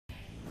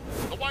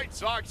White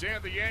Sox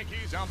and the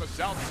Yankees on the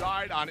south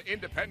side on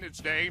Independence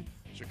Day.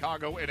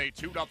 Chicago in a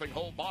 2-0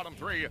 hole bottom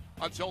three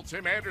until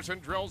Tim Anderson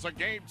drills a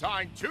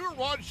game-tying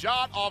two-run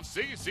shot off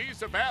CC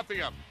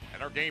Sabathia.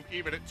 And our game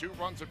even at 2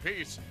 runs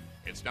apiece.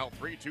 It's now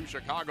 3-2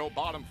 Chicago,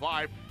 bottom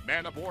 5.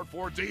 Man aboard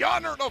for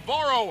Dioner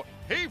Navarro.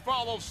 He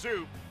follows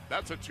suit.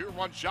 That's a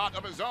 2-run shot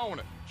of his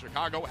own.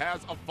 Chicago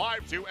has a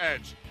 5-2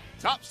 edge.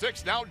 Top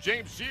 6 now,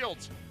 James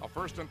Shields. A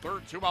first and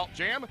third 2-out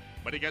jam,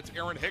 but he gets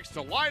Aaron Hicks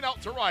to line out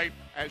to right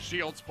as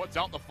Shields puts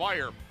out the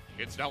fire.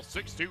 It's now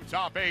 6-2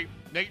 top 8.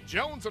 Nate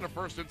Jones in a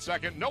first and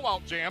second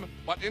no-out jam,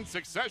 but in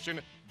succession,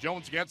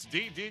 Jones gets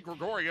D.D.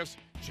 Gregorius,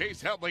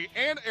 Chase Headley,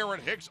 and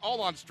Aaron Hicks all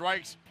on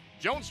strikes.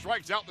 Jones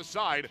strikes out the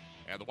side,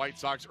 and the White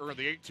Sox earn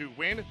the 8-2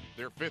 win,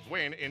 their 5th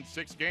win in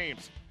 6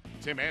 games.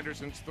 Tim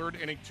Anderson's third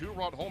inning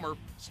 2-run homer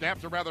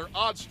snapped a rather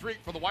odd streak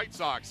for the White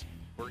Sox,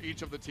 where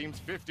each of the team's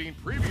 15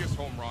 previous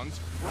home runs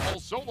were all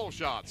solo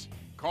shots.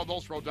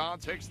 Carlos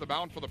Rodon takes the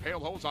mound for the Pale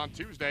Hose on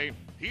Tuesday.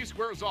 He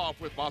squares off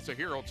with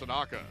Masahiro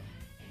Tanaka.